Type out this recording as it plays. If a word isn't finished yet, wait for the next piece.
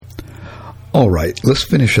All right, let's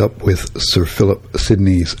finish up with Sir Philip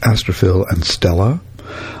Sidney's Astrophil and Stella.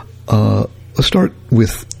 Let's start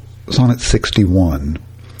with Sonnet 61.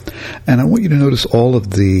 And I want you to notice all of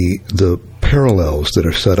the parallels that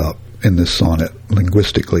are set up in this sonnet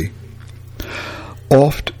linguistically.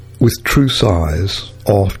 Oft with true sighs,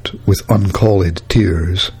 oft with uncalled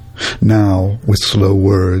tears, now with slow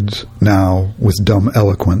words, now with dumb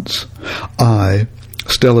eloquence, I,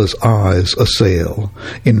 Stella's eyes assail,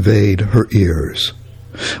 invade her ears.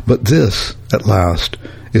 But this, at last,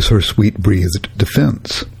 is her sweet-breathed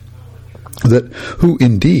defense, that who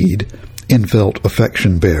indeed infelt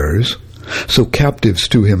affection bears, so captives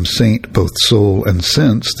to him saint both soul and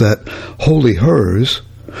sense, that wholly hers,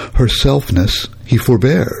 her selfness he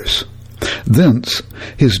forbears. Thence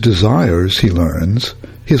his desires he learns,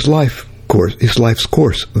 his life's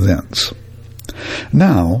course thence.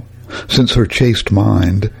 Now, since her chaste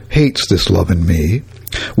mind hates this love in me,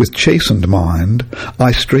 with chastened mind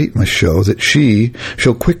I straight must show that she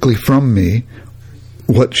shall quickly from me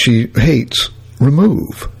what she hates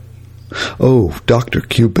remove. O Dr.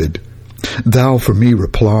 Cupid, thou for me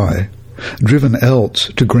reply, driven else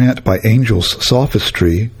to grant by angels'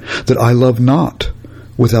 sophistry that I love not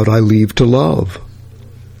without I leave to love.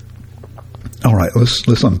 All right,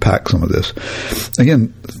 let's unpack some of this.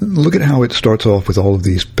 Again, look at how it starts off with all of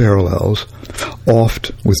these parallels.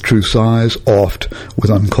 Oft with true sighs, oft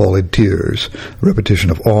with uncalled tears.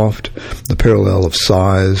 Repetition of oft, the parallel of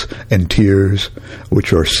sighs and tears,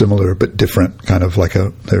 which are similar but different, kind of like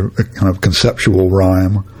they're a kind of conceptual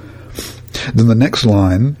rhyme. Then the next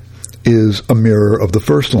line is a mirror of the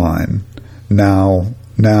first line. Now,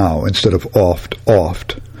 now, instead of oft,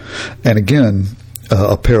 oft. And again,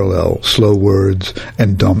 a parallel, slow words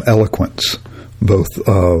and dumb eloquence. Both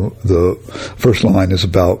the first line is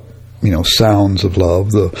about, sounds of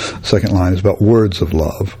love. The second line is about words of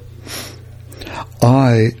love.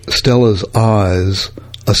 I, Stella's eyes,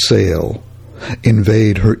 assail,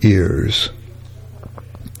 invade her ears.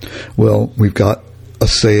 Well, we've got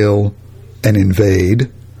assail and invade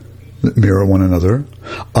that mirror one another.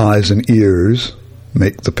 Eyes and ears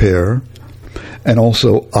make the pair. And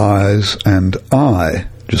also eyes and I,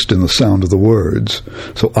 just in the sound of the words.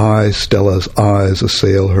 So I, Stella's eyes,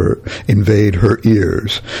 assail her, invade her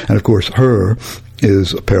ears. And of course, her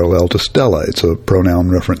is a parallel to Stella. It's a pronoun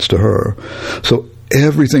reference to her. So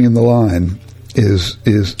everything in the line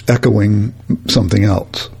is echoing something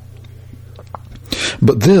else.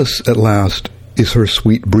 But this, at last, is her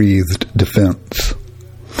sweet-breathed defense.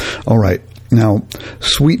 All right, now,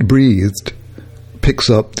 sweet-breathed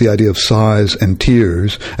picks up the idea of sighs and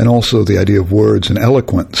tears, and also the idea of words and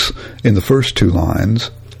eloquence in the first two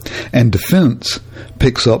lines. And defense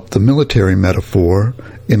picks up the military metaphor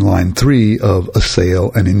in line 3 of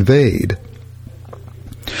assail and invade.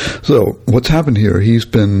 So what's happened here, he's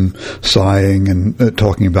been sighing and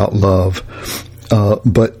talking about love,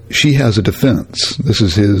 but she has a defense. This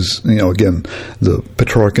is his, again, the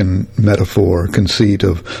Petrarchan metaphor, conceit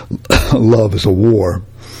of love as a war.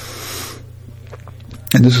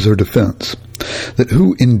 And this is her defense, that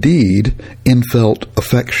who indeed infelt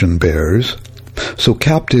affection bears, so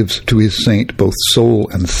captives to his saint both soul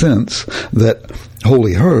and sense, that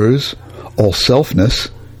wholly hers, all selfness,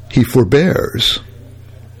 he forbears.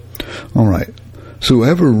 All right, so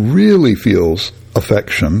whoever really feels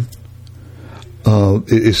affection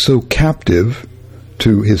is so captive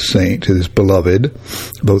to his saint, his beloved,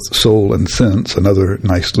 both soul and sense, another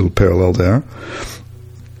nice little parallel there,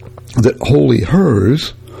 that wholly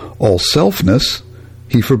hers, all selfness,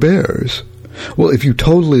 he forbears. Well, if you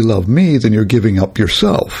totally love me, then you're giving up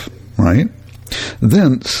yourself, right?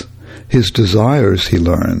 Thence, his desires he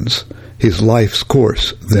learns, his life's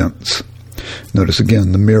course thence. Notice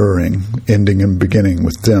again the mirroring, ending and beginning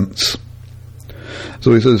with thence.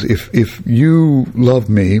 So he says, if you love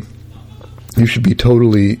me, you should be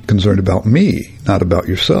totally concerned about me, not about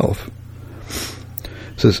yourself.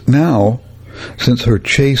 He says, now, since her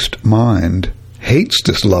chaste mind hates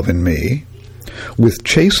this love in me, with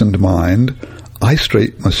chastened mind I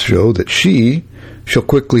straight must show that she shall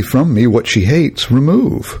quickly from me what she hates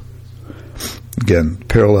remove. Again,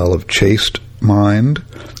 parallel of chaste mind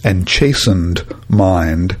and chastened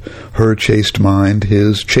mind. Her chaste mind,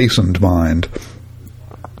 his chastened mind.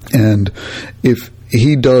 And if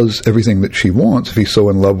he does everything that she wants, if he's so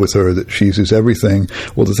in love with her that she's his everything,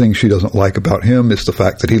 well, the thing she doesn't like about him is the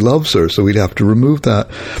fact that he loves her, so we'd have to remove that.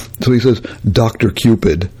 So he says, Dr.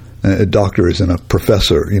 Cupid, a doctor is in a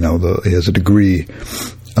professor, he has a degree,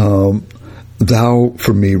 thou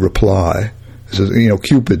for me reply. He says,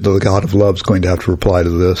 Cupid, the god of love, is going to have to reply to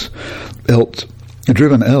this. Else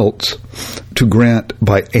driven else to grant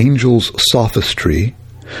by angels' sophistry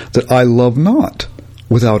that I love not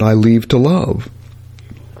without I leave to love.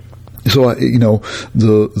 So,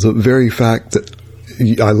 the very fact that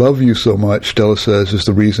I love you so much, Stella says, is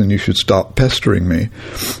the reason you should stop pestering me.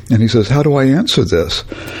 And he says, how do I answer this?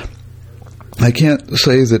 I can't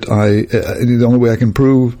say that the only way I can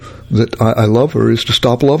prove that I love her is to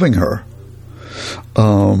stop loving her.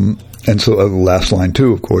 And so the last line,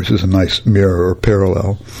 too, of course, is a nice mirror or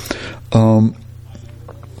parallel.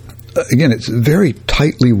 Again, it's very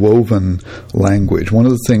tightly woven language. One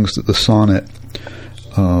of the things that the sonnet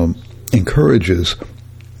encourages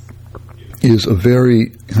is a very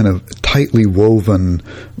kind of tightly woven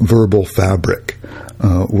verbal fabric,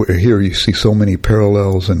 where here you see so many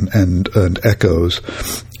parallels and echoes.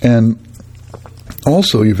 And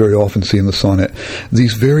also you very often see in the sonnet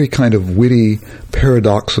these very kind of witty,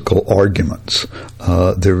 paradoxical arguments.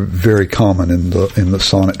 They're very common in the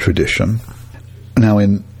sonnet tradition. Now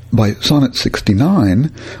by Sonnet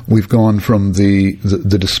 69, we've gone from the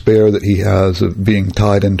despair that he has of being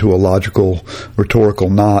tied into a logical, rhetorical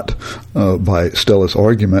knot by Stella's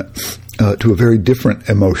argument to a very different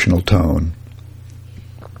emotional tone.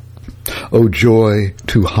 O joy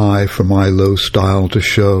too high for my low style to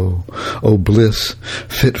show, O bliss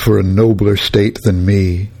fit for a nobler state than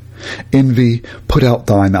me. Envy, put out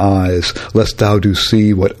thine eyes, lest thou do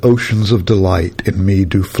see what oceans of delight in me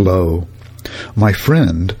do flow. My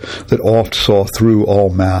friend, that oft saw through all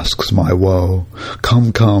masks my woe,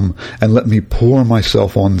 come, and let me pour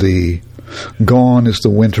myself on thee. Gone is the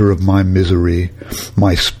winter of my misery,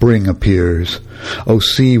 my spring appears. O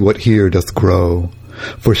see what here doth grow.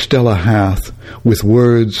 For Stella hath, with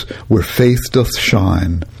words where faith doth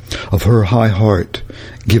shine, of her high heart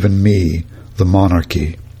given me the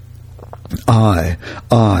monarchy. I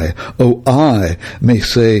may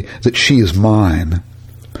say that she is mine.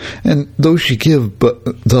 And though she give but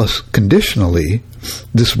thus conditionally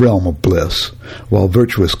this realm of bliss, while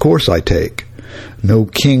virtuous course I take, no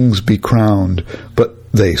kings be crowned,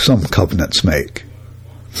 but they some covenants make.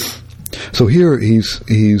 So here he's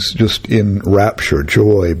just in rapture,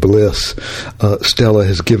 joy, bliss. Stella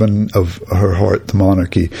has given of her heart the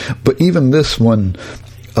monarchy. But even this one,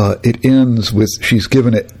 it ends with she's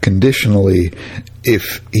given it conditionally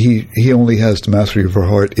if he only has the mastery of her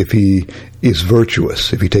heart if he is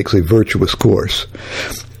virtuous, if he takes a virtuous course,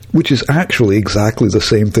 which is actually exactly the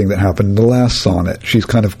same thing that happened in the last sonnet. She's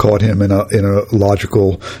kind of caught him in a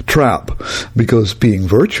logical trap, because being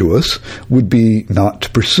virtuous would be not to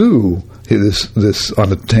pursue this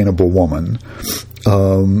unattainable woman.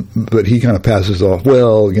 But he kind of passes off,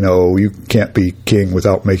 well, you can't be king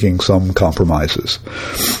without making some compromises.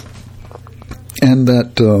 And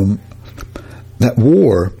that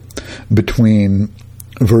war between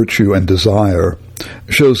virtue and desire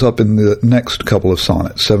shows up in the next couple of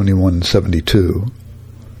sonnets, 71 and 72.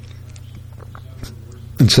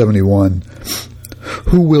 In 71,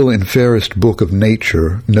 who will in fairest book of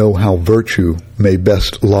nature know how virtue may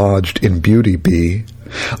best lodged in beauty be?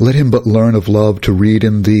 Let him but learn of love to read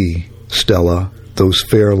in thee, Stella, those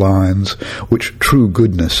fair lines which true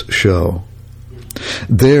goodness show.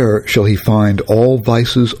 There shall he find all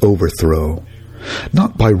vices overthrow,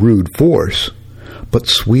 not by rude force, but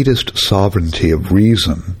sweetest sovereignty of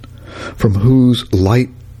reason, from whose light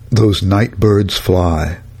those night birds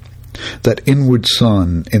fly. That inward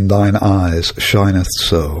sun in thine eyes shineth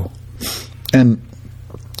so. And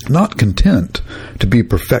not content to be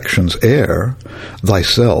perfection's heir,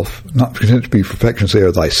 thyself,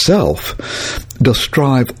 dost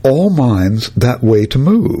strive all minds that way to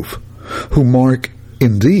move, who mark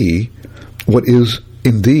in thee what is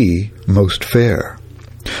in thee most fair.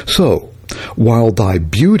 So, while thy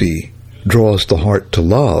beauty draws the heart to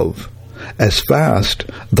love, as fast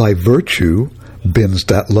thy virtue bends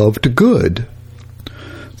that love to good.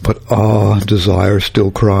 But desire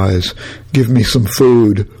still cries, give me some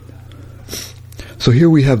food. So here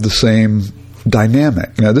we have the same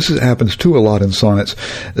dynamic. Now this happens too a lot in sonnets.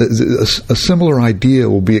 A similar idea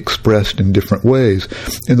will be expressed in different ways.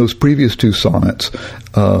 In those previous two sonnets,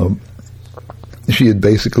 she had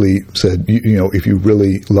basically said, if you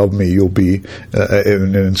really love me, you'll be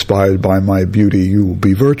inspired by my beauty, you will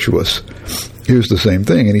be virtuous. Here's the same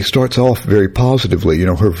thing, and he starts off very positively.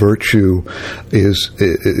 Her virtue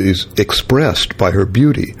is expressed by her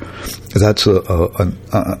beauty. That's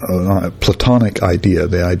a Platonic idea,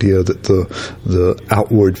 the idea that the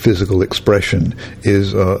outward physical expression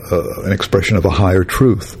is an expression of a higher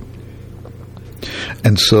truth.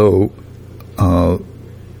 And so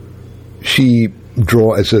she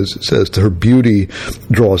it says, her beauty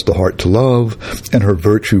draws the heart to love, and her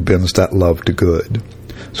virtue bends that love to good.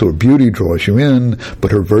 So her beauty draws you in,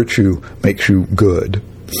 but her virtue makes you good.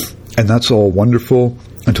 And that's all wonderful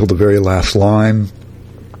until the very last line.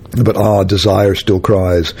 But desire still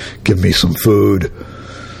cries, give me some food.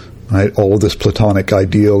 Right? All of this platonic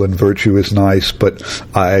ideal and virtue is nice, but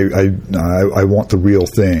I want the real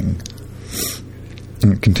thing.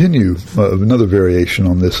 And continue another variation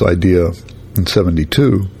on this idea in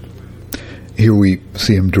 72. Here we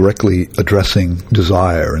see him directly addressing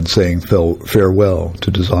desire and saying farewell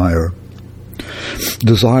to desire.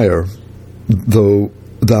 Desire, though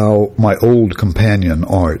thou my old companion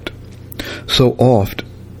art, so oft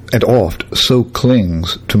so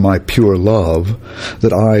clings to my pure love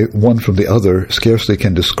that I one from the other scarcely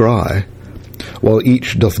can descry. While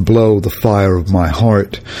each doth blow the fire of my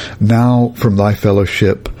heart, now from thy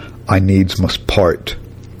fellowship I needs must part.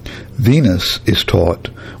 Venus is taught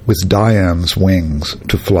with Dian's wings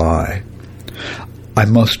to fly. I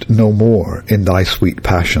must no more in thy sweet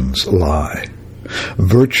passions lie.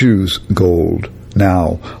 Virtue's gold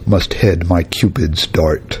now must head my Cupid's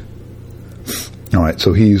dart. All right,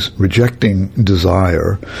 so he's rejecting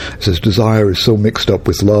desire. He says, desire is so mixed up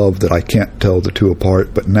with love that I can't tell the two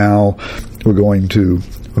apart, but now we're going to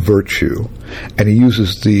virtue. And he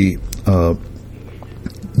uses the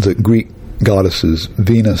Greek goddesses,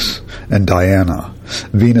 Venus and Diana.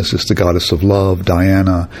 Venus is the goddess of love.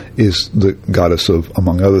 Diana is the goddess of,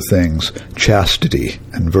 among other things, chastity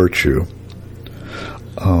and virtue.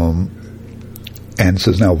 And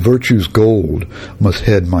says, now virtue's gold must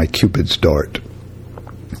head my Cupid's dart.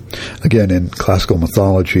 Again, in classical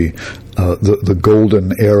mythology, the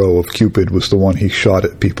golden arrow of Cupid was the one he shot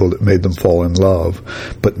at people that made them fall in love.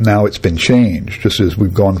 But now it's been changed, just as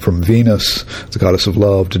we've gone from Venus, the goddess of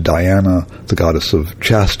love, to Diana, the goddess of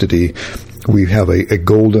chastity. We have a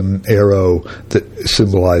golden arrow that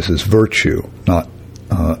symbolizes virtue, not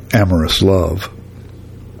amorous love.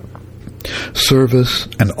 Service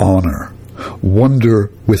and honor,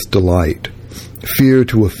 wonder with delight, fear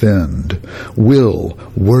to offend, will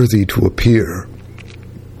worthy to appear,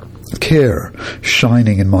 care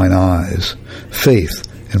shining in mine eyes, faith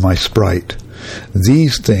in my sprite,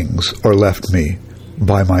 these things are left me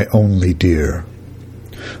by my only dear.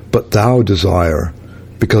 But thou, desire,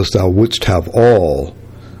 because thou wouldst have all,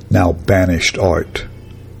 now banished art.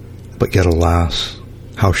 But yet, alas,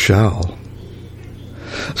 how shall?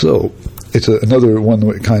 So, it's another one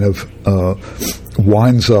that kind of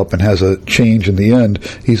winds up and has a change in the end.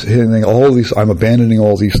 He's hitting all these. I'm abandoning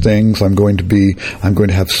all these things. I'm going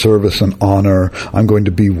to have service and honor. I'm going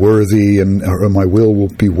to be worthy, and or my will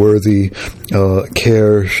be worthy.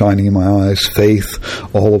 Care shining in my eyes, faith,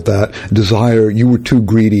 all of that. Desire, you were too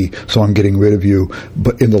greedy, so I'm getting rid of you.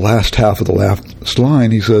 But in the last half of the last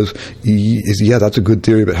line, he says, yeah, that's a good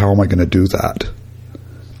theory, but how am I going to do that?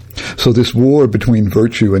 So this war between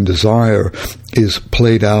virtue and desire is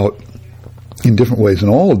played out in different ways in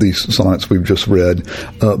all of these sonnets we've just read,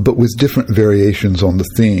 but with different variations on the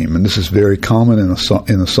theme. And this is very common in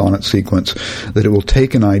a sonnet sequence, that it will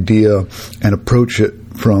take an idea and approach it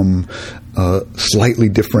from slightly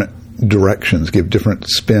different directions, give different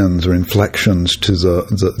spins or inflections to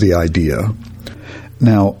the idea.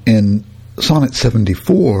 Now, in Sonnet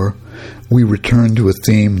 74, we return to a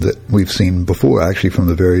theme that we've seen before, actually from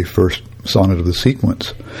the very first sonnet of the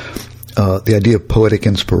sequence, the idea of poetic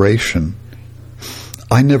inspiration.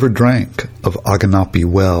 I never drank of Aganapi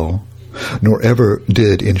well, nor ever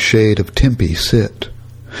did in shade of Tempe sit,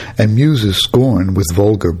 and muses scorn with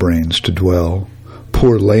vulgar brains to dwell,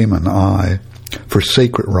 poor layman I, for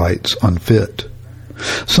sacred rites unfit.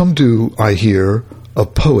 Some do, I hear,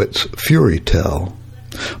 of poets fury tell,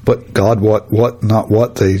 but God what not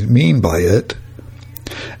what they mean by it.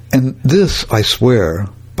 And this I swear,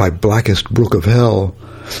 by blackest brook of hell,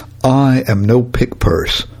 I am no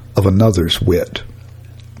pick-purse of another's wit.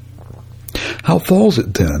 How falls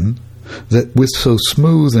it then, that with so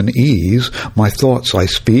smooth an ease my thoughts I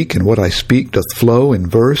speak, and what I speak doth flow in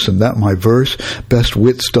verse, and that my verse best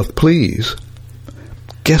wits doth please?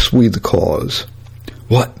 Guess we the cause.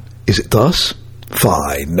 What, is it thus?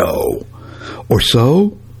 Fie, no. Or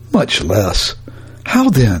so? Much less. How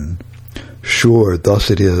then? Sure,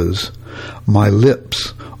 thus it is. My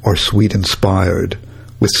lips are sweet inspired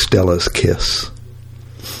with Stella's kiss.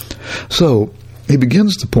 So, he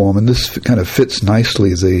begins the poem, and this kind of fits nicely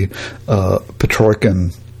the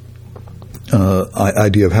Petrarchan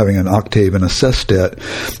idea of having an octave and a sestet.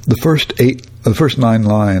 The first eight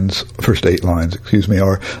lines,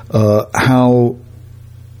 are how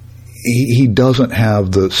he doesn't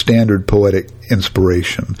have the standard poetic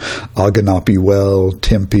inspiration. Aganapi well,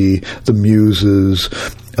 Tempe, the Muses,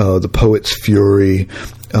 the Poet's Fury,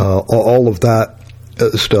 all of that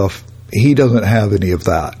stuff. He doesn't have any of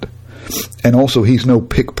that. And also, he's no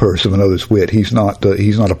pick purse of another's wit. He's not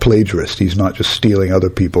a plagiarist. He's not just stealing other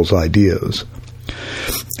people's ideas.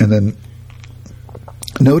 And then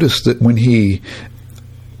notice that when he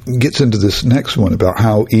gets into this next one about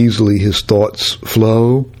how easily his thoughts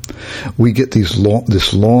flow, we get this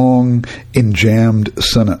long, enjammed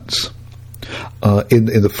sentence. In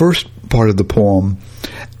the first part of the poem,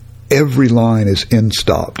 every line is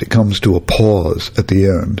end-stopped. It comes to a pause at the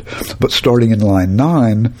end. But starting in line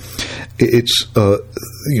 9, it's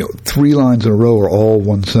 3 lines in a row are all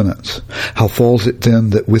one sentence. How falls it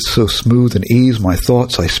then that with so smooth an ease my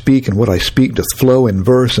thoughts I speak, and what I speak doth flow in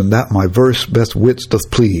verse, and that my verse best wits doth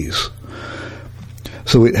please.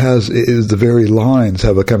 So the very lines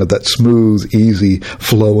have a kind of that smooth, easy,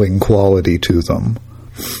 flowing quality to them.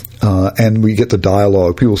 And we get the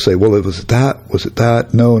dialogue. People say, well, was it that?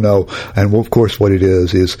 No. And of course what it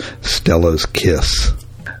is Stella's kiss.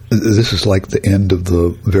 This is like the end of the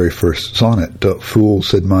very first sonnet. Fool,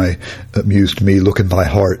 said my muse to me, look in thy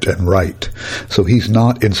heart and write. So he's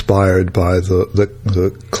not inspired by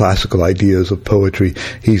the classical ideas of poetry.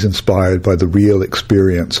 He's inspired by the real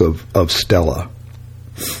experience of Stella.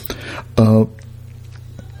 Now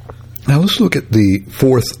let's look at the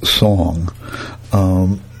fourth song.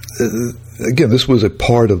 Again, this was a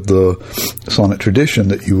part of the sonnet tradition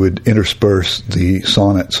that you would intersperse the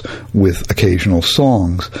sonnets with occasional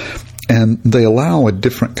songs, and they allow a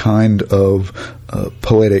different kind of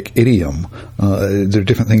poetic idiom. There are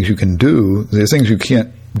different things you can do. There are things you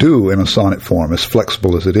can't do in a sonnet form, as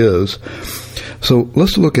flexible as it is. So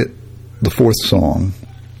let's look at the fourth song.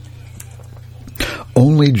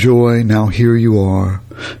 Only joy, now here you are,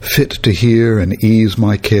 fit to hear and ease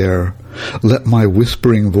my care. Let my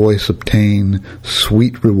whispering voice obtain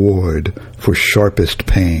sweet reward for sharpest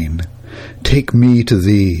pain. Take me to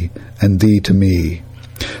thee, and thee to me.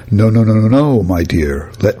 No, my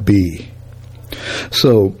dear, let be.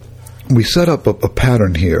 So, we set up a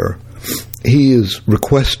pattern here. He is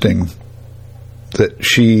requesting that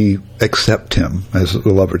she accept him as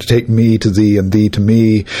the lover, to take me to thee and thee to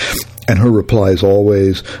me, and her reply is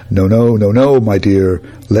always, no, my dear,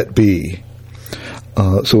 let be.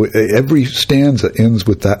 So every stanza ends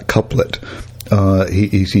with that couplet.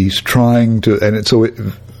 He's trying to, and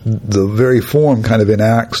the very form kind of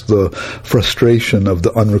enacts the frustration of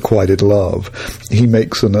the unrequited love. He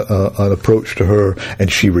makes an approach to her,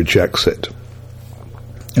 and she rejects it.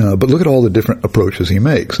 But look at all the different approaches he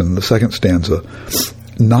makes. In the second stanza,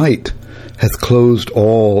 night hath closed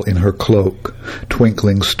all in her cloak,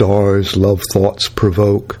 twinkling stars love thoughts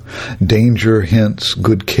provoke, danger hence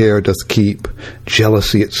good care doth keep,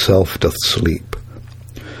 jealousy itself doth sleep.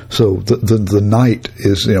 So the night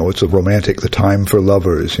is, it's a romantic, the time for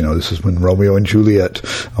lovers. This is when Romeo and Juliet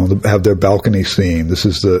have their balcony scene. This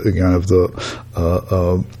is the kind of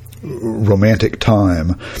the romantic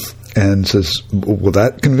time. And says, will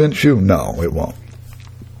that convince you? No, it won't.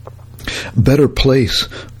 Better place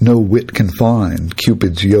no wit can find,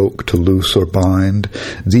 Cupid's yoke to loose or bind.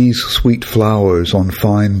 These sweet flowers on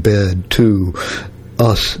fine bed, too,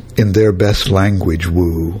 us in their best language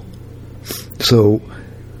woo. So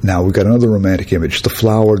now we've got another romantic image, the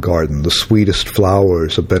flower garden, the sweetest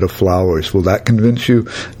flowers, a bed of flowers. Will that convince you?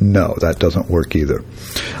 No, that doesn't work either.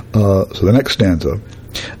 So the next stanza.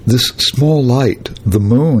 This small light the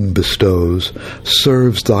moon bestows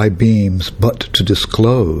serves thy beams but to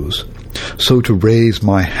disclose, so to raise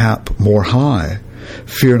my hap more high.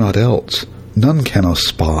 Fear not else, none can us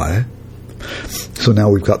spy. So now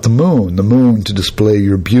we've got the moon to display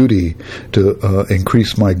your beauty, to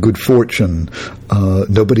increase my good fortune.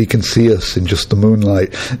 Nobody can see us in just the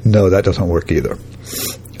moonlight. No, that doesn't work either.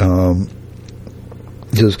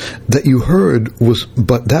 Says, that you heard was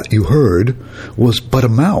but a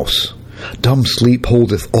mouse. Dumb sleep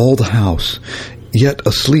holdeth all the house. Yet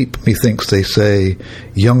asleep, methinks they say,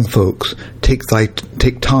 young folks, take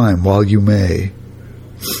time while you may.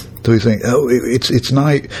 So he's saying, it's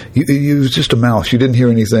night. You was just a mouse. You didn't hear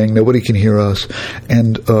anything. Nobody can hear us.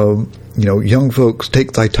 And young folks,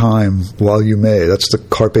 take thy time while you may. That's the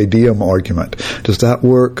carpe diem argument. Does that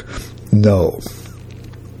work? No.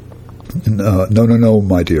 No,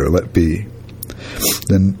 my dear, let be.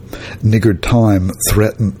 Then niggard time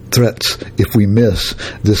threats if we miss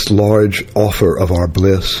this large offer of our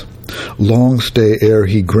bliss. Long stay ere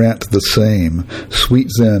he grant the same, sweet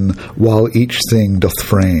then while each thing doth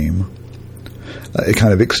frame.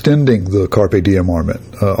 kind of extending the carpe diem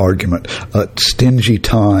argument. Stingy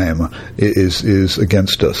time is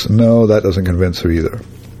against us. No, that doesn't convince her either.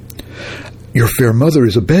 Your fair mother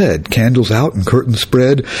is abed, candles out and curtains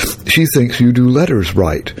spread. She thinks you do letters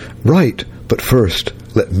right. Right, but first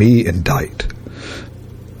let me indite.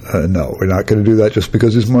 No, we're not going to do that just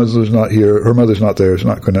because his mother's not here. Her mother's not there. It's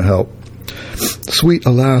not going to help. Sweet,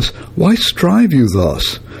 alas, why strive you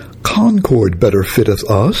thus? Concord better fitteth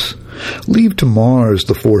us. Leave to Mars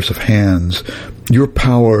the force of hands. Your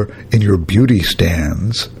power in your beauty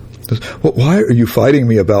stands. Well, why are you fighting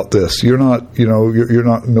me about this? You're not, you're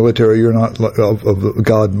not military. You're not of the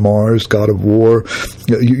god Mars, god of war.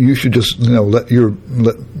 You should just, let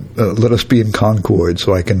us be in concord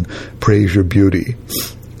so I can praise your beauty.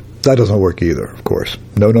 That doesn't work either, of course.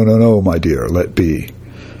 No, my dear, let be.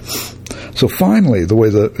 So finally, the way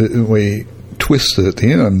that we twist it at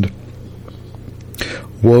the end,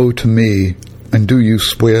 woe to me, and do you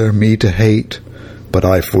swear me to hate? But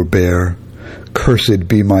I forbear. Cursed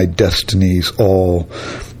be my destinies all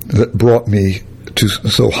that brought me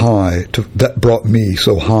so high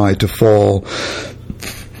to fall.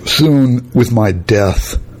 Soon with my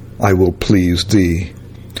death I will please thee.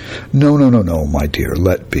 No, my dear,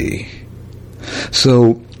 let be.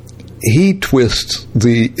 So he twists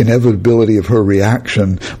the inevitability of her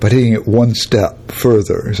reaction by taking it one step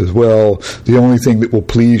further. He says, well, the only thing that will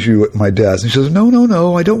please you at my death. And she says, no,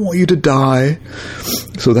 I don't want you to die.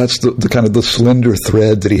 So that's the kind of the slender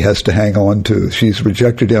thread that he has to hang on to. She's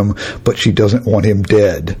rejected him, but she doesn't want him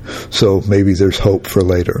dead. So maybe there's hope for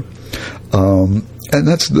later. And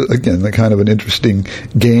that's, the kind of an interesting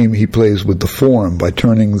game he plays with the form by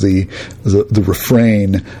turning the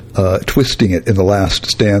refrain, twisting it in the last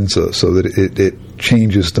stanza so that it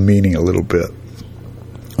changes the meaning a little bit.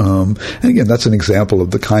 And again, that's an example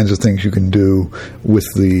of the kinds of things you can do with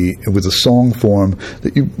the song form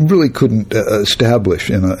that you really couldn't establish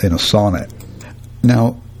in a sonnet.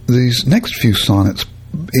 Now, these next few sonnets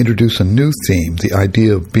introduce a new theme, the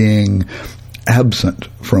idea of being absent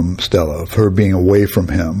from Stella, of her being away from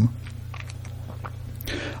him.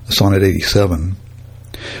 Sonnet 87.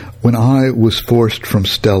 When I was forced from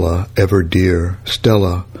Stella, ever dear,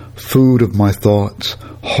 Stella, food of my thoughts,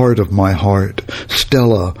 heart of my heart,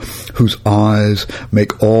 Stella, whose eyes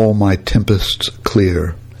make all my tempests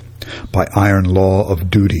clear, by iron law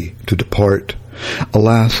of duty to depart,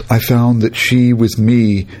 alas, I found that she with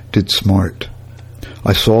me did smart.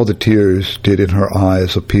 I saw the tears did in her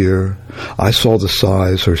eyes appear, I saw the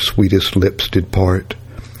sighs her sweetest lips did part,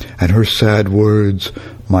 and her sad words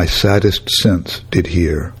my saddest sense did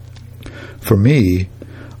hear. For me,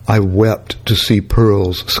 I wept to see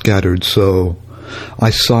pearls scattered so, I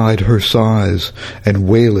sighed her sighs and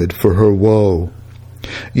wailed for her woe,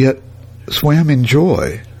 yet swam in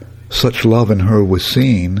joy, such love in her was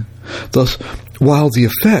seen. Thus, while the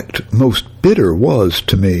effect most bitter was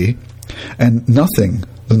to me, and nothing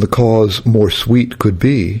than the cause more sweet could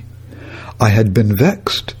be, I had been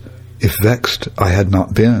vexed, if vexed I had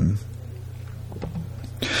not been.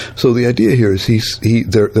 So the idea here is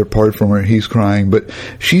they're parted from her, he's crying, but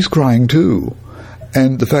she's crying too.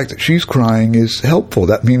 And the fact that she's crying is helpful.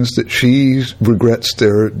 That means that she regrets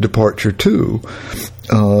their departure too.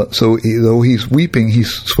 So though he's weeping,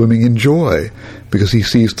 he's swimming in joy because he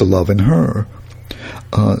sees the love in her.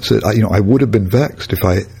 Said, I would have been vexed if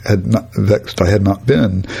I had not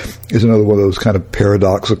been, is another one of those kind of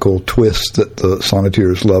paradoxical twists that the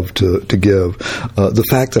sonneteers love to give. The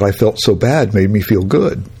fact that I felt so bad made me feel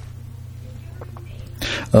good.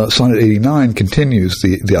 Sonnet 89 continues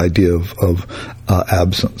the idea of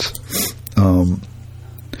absence.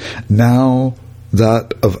 Now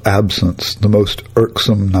that of absence, the most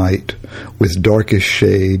irksome night, with darkest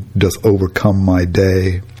shade doth overcome my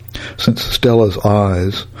day. Since Stella's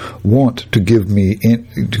eyes want to give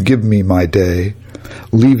me my day,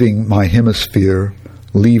 leaving my hemisphere,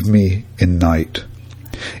 leave me in night.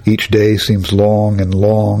 Each day seems long and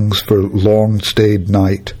longs for long-stayed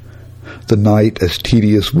night. The night as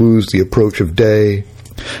tedious woos the approach of day.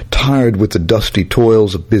 Tired with the dusty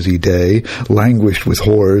toils of busy day, languished with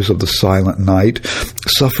horrors of the silent night,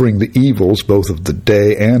 suffering the evils both of the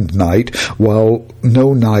day and night, while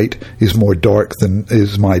no night is more dark than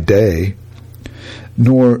is my day,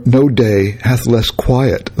 nor no day hath less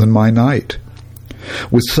quiet than my night.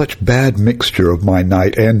 With such bad mixture of my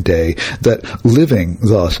night and day, that living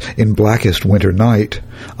thus in blackest winter night,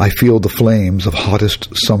 I feel the flames of hottest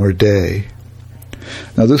summer day.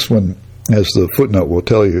 Now this one, as the footnote will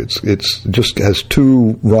tell you, it's just has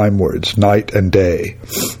two rhyme words, night and day.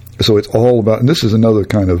 So it's all about, and this is another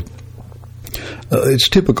kind of It's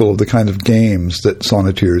typical of the kind of games that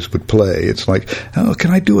sonneteers would play. It's like, oh,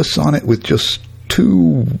 can I do a sonnet with just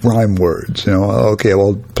 2 rhyme words? Okay, well,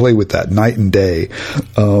 I'll play with that, night and day,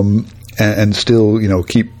 and still,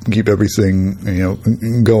 keep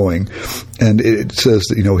everything, going. And it says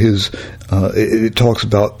that, it talks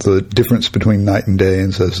about the difference between night and day,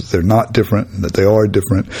 and says that they're not different and that they are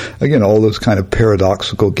different. Again, all those kind of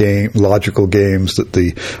paradoxical logical games that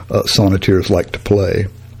the sonneteers like to play.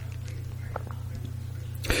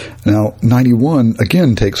 Now, 91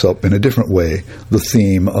 again takes up in a different way the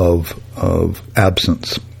theme of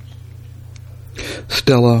absence.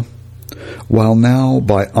 Stella, while now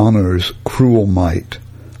by honor's cruel might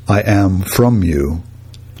I am from you,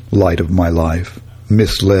 light of my life,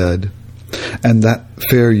 misled, and that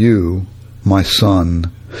fair you, my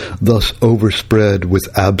sun, thus overspread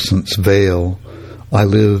with absence veil, I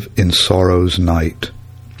live in sorrow's night.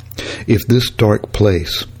 If this dark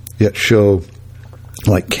place yet show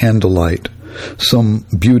like candlelight, some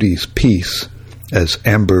beauty's peace, as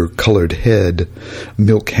amber-colored head,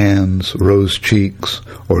 milk hands, rose cheeks,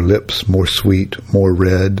 or lips more sweet, more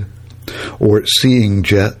red, or seeing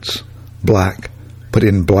jets, black, but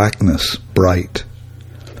in blackness bright.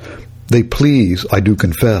 They please, I do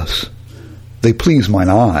confess, they please mine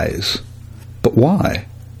eyes, but why?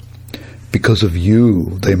 Because of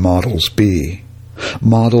you they models be,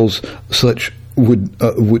 models such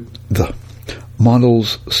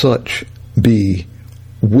models such be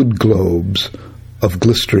wood globes of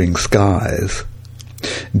glistering skies.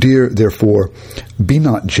 Dear, therefore, be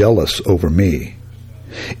not jealous over me.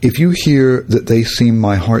 If you hear that they seem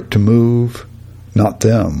my heart to move, not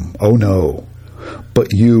them, oh no, but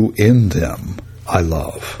you in them I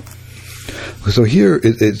love. So here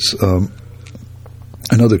it's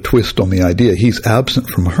another twist on the idea. He's absent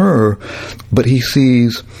from her, but he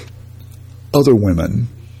sees other women,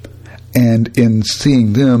 and in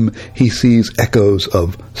seeing them, he sees echoes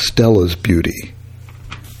of Stella's beauty.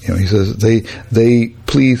 He says they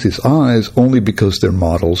please his eyes only because they're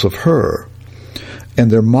models of her.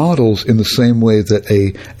 And they're models in the same way that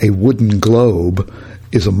a wooden globe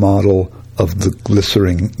is a model of the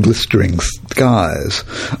glistering skies.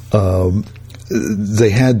 They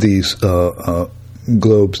had these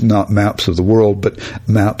globes, not maps of the world, but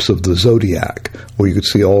maps of the zodiac, where you could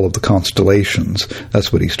see all of the constellations.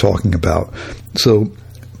 That's what he's talking about. So,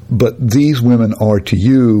 but these women are to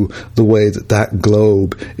you the way that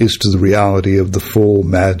globe is to the reality of the full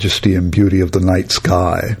majesty and beauty of the night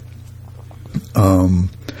sky.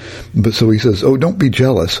 But so he says, oh, don't be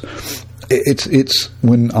jealous. It's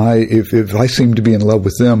when if I seem to be in love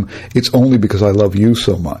with them, it's only because I love you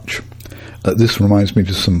so much. This reminds me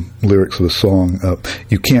of some lyrics of a song.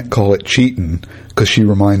 You can't call it cheatin' because she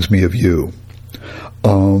reminds me of you.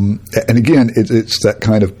 And again, it's that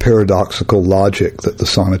kind of paradoxical logic that the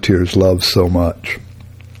sonneteers love so much.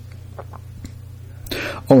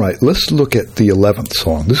 All right, let's look at the 11th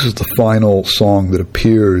song. This is the final song that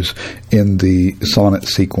appears in the sonnet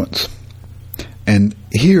sequence. And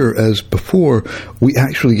here, as before, we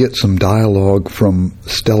actually get some dialogue from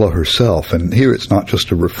Stella herself. And here it's not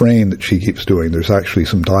just a refrain that she keeps doing. There's actually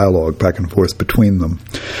some dialogue back and forth between them.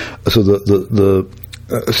 So the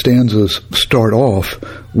stanzas start off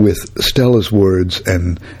with Stella's words,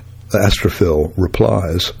 and Astrophil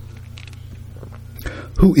replies,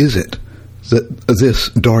 "Who is it that this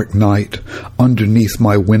dark night underneath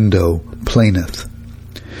my window plaineth?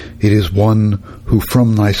 It is one who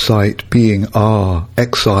from thy sight, being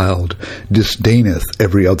exiled, disdaineth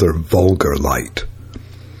every other vulgar light."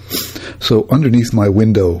 So underneath my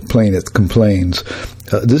window plaineth, complains.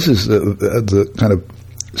 This is the kind of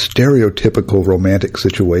stereotypical romantic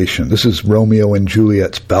situation. This is Romeo and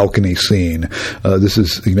Juliet's balcony scene. This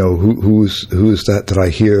is, who is that I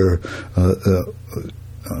hear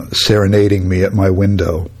serenading me at my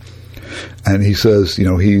window? And he says,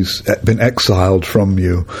 he's been exiled from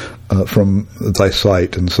you, from thy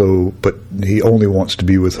sight, and so, but he only wants to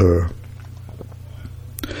be with her.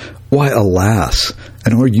 Why, alas,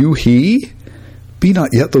 and are you he? Be not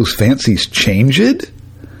yet those fancies changed?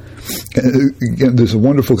 Again, there's a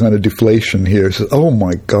wonderful kind of deflation here. It says, oh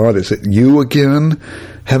my God, is it you again?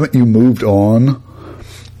 Haven't you moved on?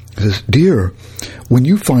 He says, dear, when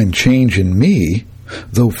you find change in me,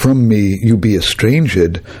 though from me you be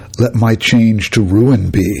estranged, let my change to ruin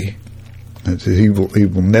be. He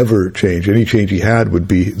will never change. Any change he had would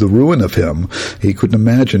be the ruin of him. He couldn't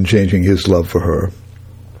imagine changing his love for her.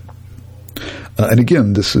 And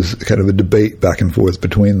again, this is kind of a debate back and forth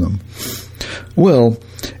between them. Well,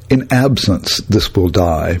 in absence this will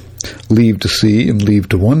die, leave to see and leave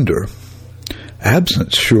to wonder.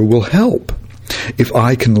 Absence sure will help. if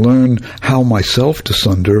I can learn how myself to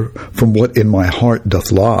sunder from what in my heart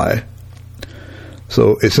doth lie.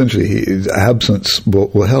 So essentially, absence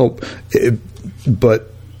will help,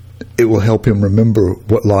 but it will help him remember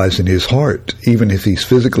what lies in his heart. Even if he's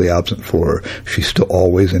physically absent for her, she's still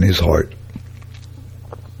always in his heart.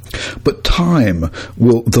 But time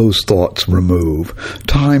will those thoughts remove.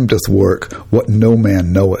 Time doth work what no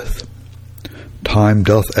man knoweth. Time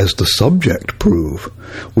doth as the subject prove.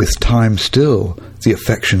 With time still the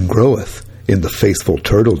affection groweth in the faithful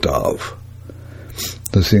turtle dove.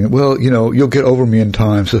 Well, you'll get over me in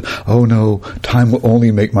time. So, oh no, time will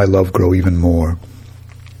only make my love grow even more.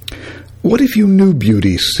 What if you new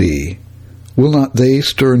beauties see? Will not they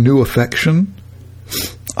stir new affection?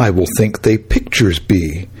 I will think they pictures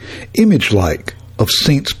be, image-like of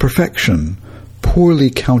saints' perfection, poorly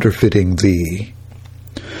counterfeiting thee.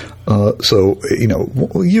 So,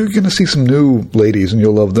 you're going to see some new ladies and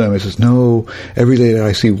you'll love them. It says, no, every lady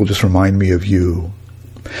I see will just remind me of you.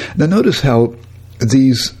 Now notice how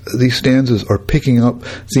these stanzas are picking up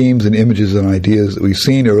themes and images and ideas that we've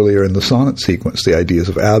seen earlier in the sonnet sequence, the ideas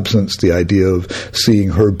of absence, the idea of seeing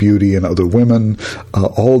her beauty in other women,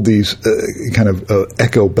 all these kind of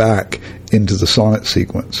echo back into the sonnet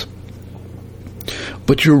sequence.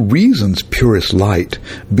 But your reason's purest light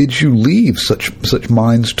bids you leave such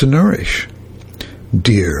minds to nourish.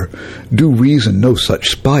 Dear, do reason no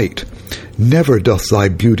such spite. Never doth thy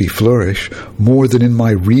beauty flourish more than in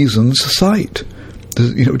my reason's sight.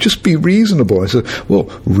 Just be reasonable. I said, well,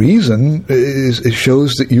 reason it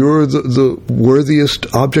shows that you're the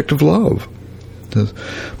worthiest object of love.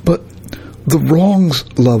 But the wrongs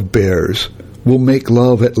love bears will make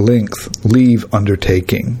love at length leave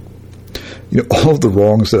undertaking. All the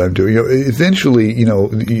wrongs that I'm doing, eventually,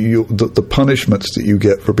 the punishments that you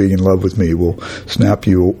get for being in love with me will snap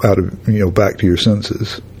you out of, back to your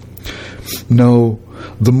senses. No,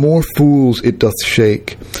 the more fools it doth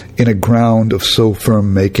shake in a ground of so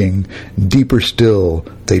firm making, deeper still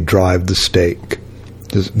they drive the stake.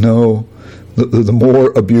 No, the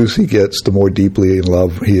more abuse he gets, the more deeply in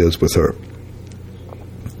love he is with her.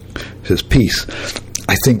 He says, peace,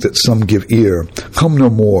 I think that some give ear. Come no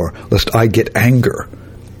more, lest I get anger.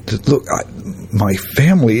 Look, my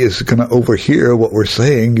family is going to overhear what we're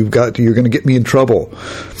saying. You're going to get me in trouble.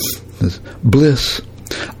 Bliss,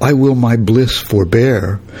 I will my bliss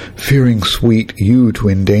forbear, fearing sweet you to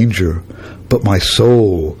endanger, but my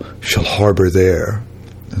soul shall harbor there.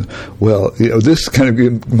 Well, this kind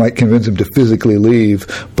of might convince him to physically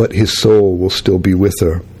leave, but his soul will still be with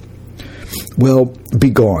her. Well, be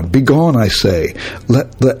gone, I say,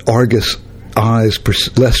 lest that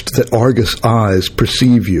Argus eyes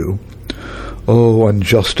perceive you. O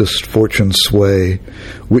unjustest fortune's sway,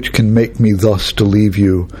 which can make me thus to leave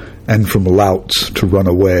you, and from louts to run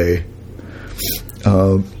away.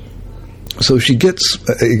 So she gets,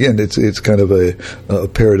 again, it's kind of a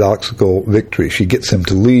paradoxical victory. She gets him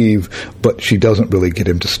to leave, but she doesn't really get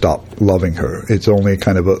him to stop loving her. It's only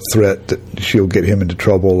kind of a threat that she'll get him into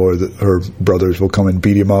trouble, or that her brothers will come and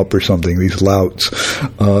beat him up or something, these louts.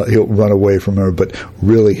 He'll run away from her, but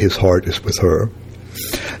really his heart is with her.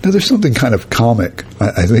 Now, there's something kind of comic,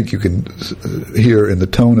 I think you can hear in the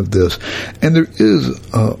tone of this, and there is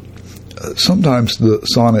sometimes the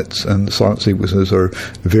sonnets and the sonnet sequences are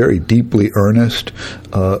very deeply earnest.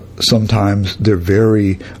 Sometimes they're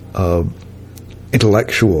very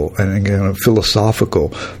intellectual and kind of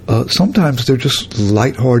philosophical. Sometimes they're just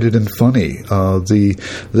lighthearted and funny.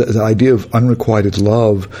 The idea of unrequited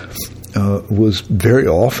love was very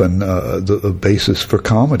often the basis for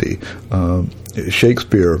comedy.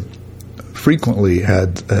 Shakespeare frequently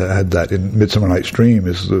had that. In Midsummer Night's Dream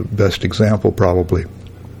is the best example, probably,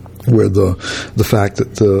 where the fact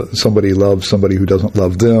that somebody loves somebody who doesn't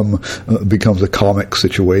love them becomes a comic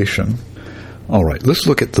situation. All right, let's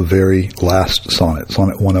look at the very last sonnet,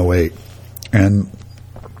 Sonnet 108. And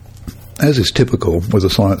as is typical with a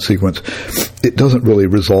sonnet sequence, it doesn't really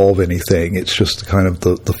resolve anything. It's just kind of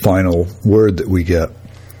the final word that we get.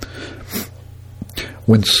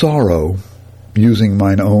 When sorrow, using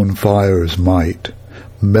mine own fire's might,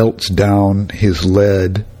 melts down his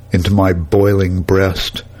lead into my boiling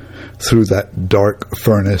breast, through that dark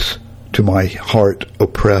furnace to my heart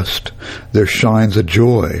oppressed, there shines a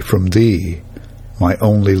joy from thee, my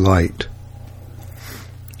only light.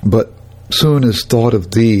 But soon as thought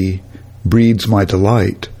of thee breeds my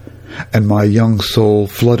delight, and my young soul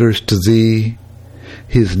flutters to thee,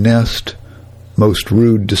 his nest, most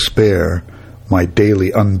rude despair, my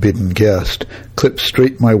daily unbidden guest, clips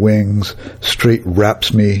straight my wings, straight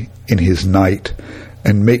wraps me in his night,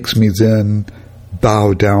 and makes me then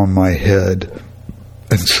bow down my head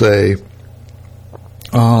and say,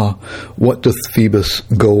 Ah, what doth Phoebus'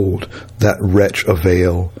 gold, that wretch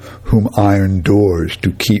avail, whom iron doors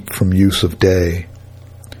do keep from use of day?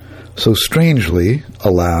 So strangely,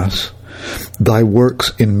 alas, thy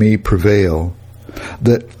works in me prevail,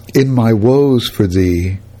 that in my woes for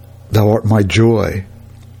thee, thou art my joy,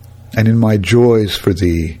 and in my joys for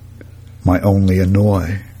thee, my only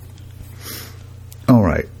annoy. All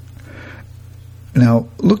right. Now,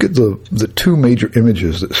 look at the two major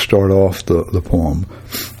images that start off the poem.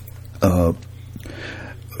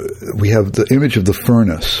 We have the image of the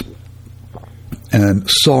furnace, and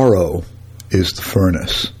sorrow is the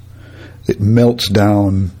furnace. It melts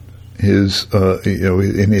down his,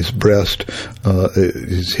 in his breast,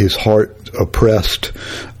 his heart oppressed,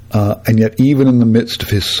 and yet even in the midst of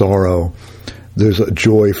his sorrow, there's a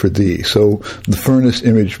joy for thee. So the furnace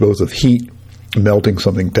image both of heat, melting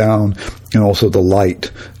something down, and also the light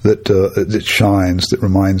that shines, that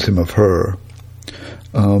reminds him of her.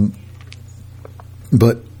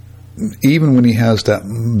 But even when he has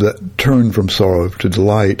that turn from sorrow to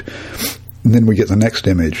delight, and then we get the next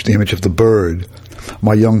image, the image of the bird.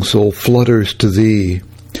 My young soul flutters to thee,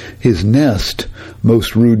 his nest,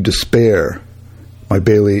 most rude despair. My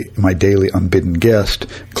daily unbidden guest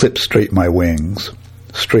clips straight my wings,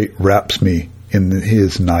 straight wraps me in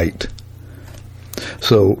his night.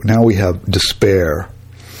 So now we have despair,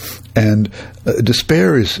 and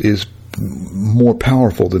despair is more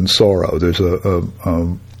powerful than sorrow. There's a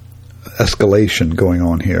escalation going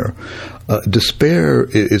on here. Despair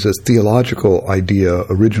is a theological idea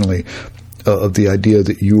originally of the idea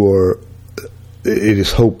that it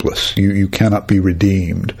is hopeless. You cannot be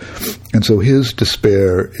redeemed. And so his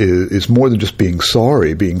despair is more than just being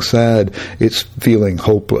sorry, being sad. It's feeling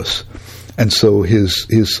hopeless. And so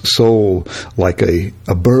his soul, like a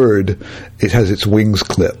bird, it has its wings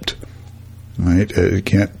clipped. Right? It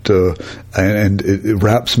can't, and it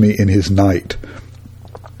wraps me in his night.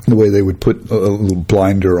 The way they would put a little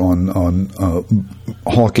blinder on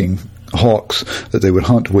hawks that they would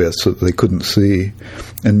hunt with so that they couldn't see,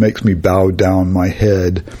 and makes me bow down my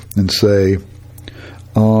head and say,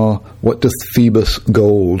 what doth Phoebus'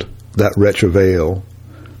 gold, that wretch avail?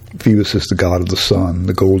 Phoebus is the god of the sun,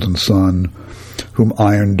 the golden sun, whom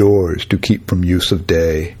iron doors do keep from use of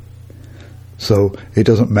day. So it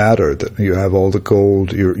doesn't matter that you have all the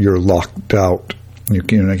gold, you're locked out, you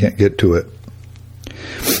can't get to it.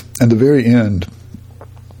 And the very end,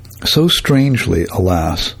 so strangely,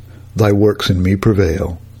 alas, thy works in me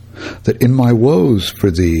prevail, that in my woes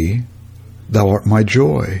for thee, thou art my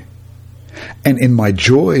joy, and in my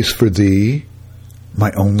joys for thee,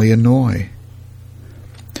 my only annoy.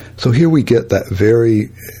 So here we get that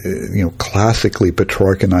very, classically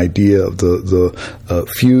Petrarchan idea of the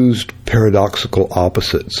fused paradoxical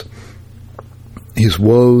opposites. His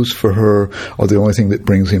woes for her are the only thing that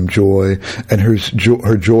brings him joy, and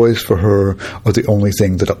her joys for her are the only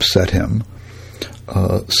thing that upset him.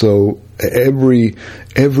 So every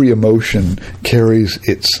emotion carries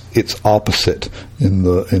its opposite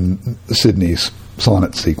in Sidney's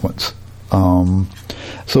sonnet sequence.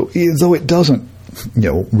 So though it doesn't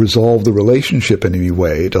resolve the relationship in any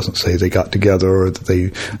way, it doesn't say they got together, or that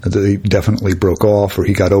they definitely broke off, or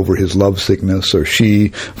he got over his love sickness, or she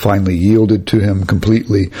finally yielded to him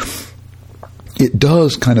completely. It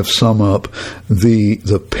does kind of sum up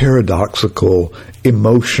the paradoxical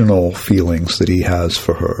emotional feelings that he has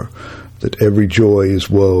for her, that every joy is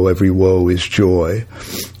woe, every woe is joy.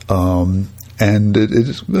 And it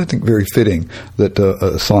is, I think, very fitting that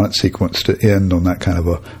a sonnet sequence to end on that kind of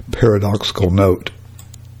a paradoxical note.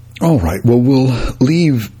 All right, well, we'll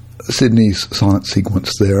leave Sidney's sonnet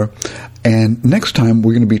sequence there, and next time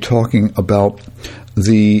we're going to be talking about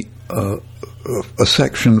a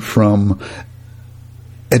section from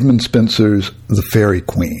Edmund Spenser's The Fairy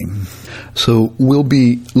Queen. So we'll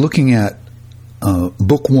be looking at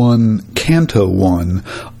Book 1, Canto 1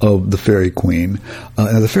 of The Fairy Queen.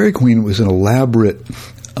 Now, The Fairy Queen was an elaborate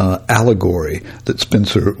allegory that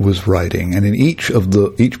Spenser was writing, and in each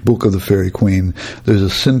book of The Fairy Queen, there's a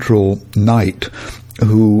central knight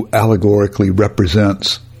who allegorically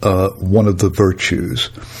represents one of the virtues.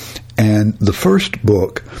 And the first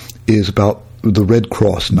book is about the Red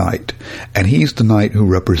Cross Knight, and he's the knight who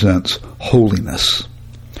represents holiness.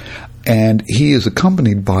 And he is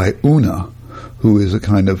accompanied by Una, who is a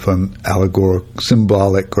kind of an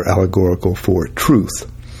symbolic or allegorical for truth.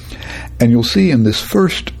 And you'll see in this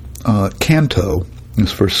first canto,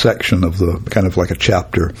 this first section of the kind of like a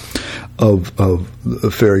chapter of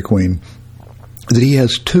the Fairy Queen, that he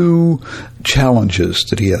has two challenges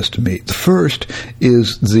that he has to meet. The first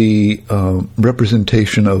is the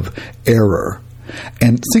representation of error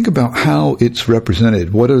And think about how it's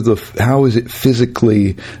represented. How is it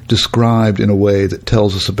physically described in a way that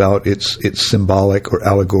tells us about its symbolic or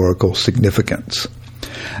allegorical significance?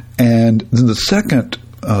 And then the second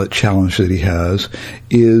challenge that he has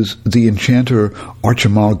is the enchanter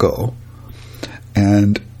Archimago.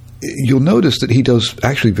 And you'll notice that he does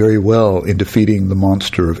actually very well in defeating the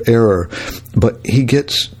monster of error, but he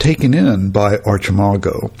gets taken in by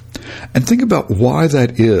Archimago. And think about why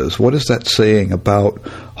that is. What is that saying about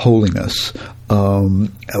holiness?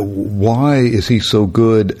 Why is he so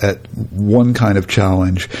good at one kind of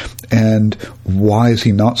challenge, and why is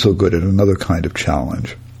he not so good at another kind of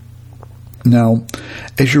challenge? Now,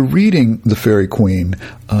 as you're reading The Fairy Queen,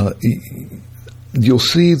 you'll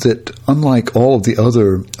see that unlike all of the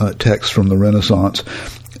other texts from the Renaissance,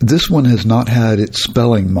 this one has not had its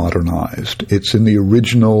spelling modernized. It's in the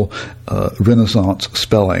original Renaissance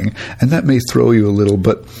spelling, and that may throw you a little,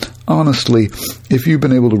 but honestly, if you've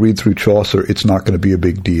been able to read through Chaucer, it's not going to be a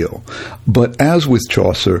big deal. But as with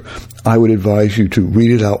Chaucer, I would advise you to read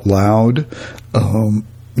it out loud,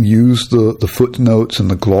 use the footnotes and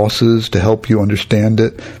the glosses to help you understand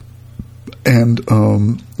it, and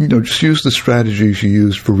just use the strategies you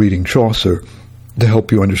used for reading Chaucer to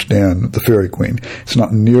help you understand The Fairy Queen. It's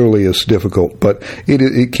not nearly as difficult, but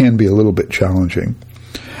it can be a little bit challenging.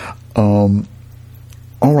 All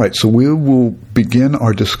right, so we will begin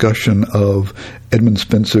our discussion of Edmund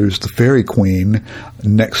Spenser's The Fairy Queen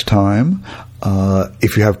next time.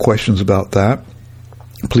 If you have questions about that,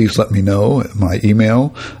 please let me know at my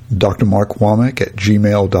email,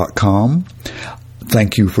 drmarkwomack@gmail.com.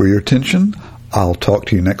 Thank you for your attention. I'll talk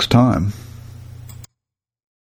to you next time.